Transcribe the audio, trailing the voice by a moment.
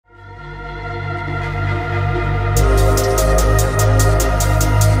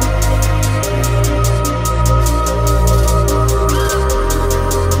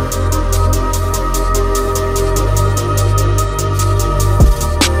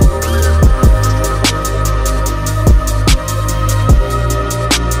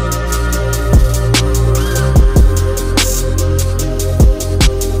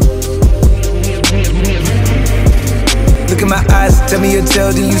Tell me your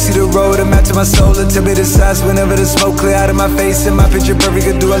tale, do you see the road? I'm out to my soul, and tell me the size. Whenever the smoke clear out of my face and my picture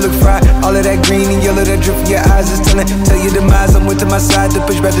perfect, or do I look fried? All of that green and yellow that drip from your eyes is telling. Tell your demise, I'm with to my side. To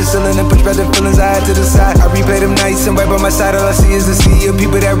push back the ceiling and push back the feelings I had to the side. I replay them nights and right by my side. All I see is the sea of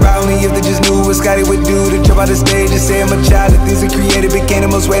people that ride me. If they just knew what Scotty would do to jump out the stage and say I'm a child. The things I created became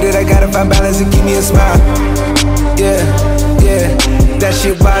the most weighted. I gotta find balance and keep me a smile. Yeah, yeah. That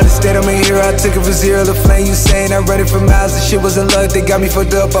shit wild, instead I'm a hero. I took it from zero to flame. You saying I read it for miles. The shit wasn't luck, they got me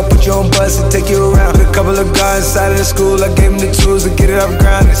fucked up. I put you on bus and take you around. Put a couple of guys inside of the school. I gave them the tools to get it off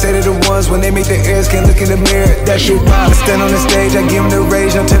ground. They say they're the ones when they make their ears can't look in the mirror. That shit wild. I stand on the stage, I give them the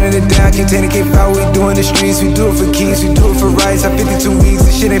rage. I'm turning it down, contain it, can't find what we do in the streets. We do it for keys, we do it for rights. I'm 52 weeks,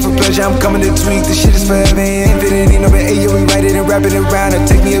 this shit ain't for pleasure. I'm coming to tweak, this shit is forever and infinite. Ain't no A, we write it and wrap it around. It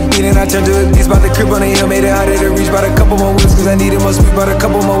take me a beat and I turn to a beast. Bought the crib on the hill, made it harder to reach. Bought a couple more wheels cause I needed more speed. Bought a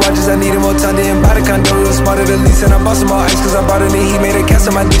couple more watches, I needed more time. Didn't buy the condo, it was smarter to lease. And I bought some more ice cause I bought it and he made a cast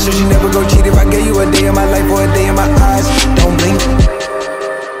on my dish. So she never go cheat if I gave you a day of my life or a day in my eyes. Don't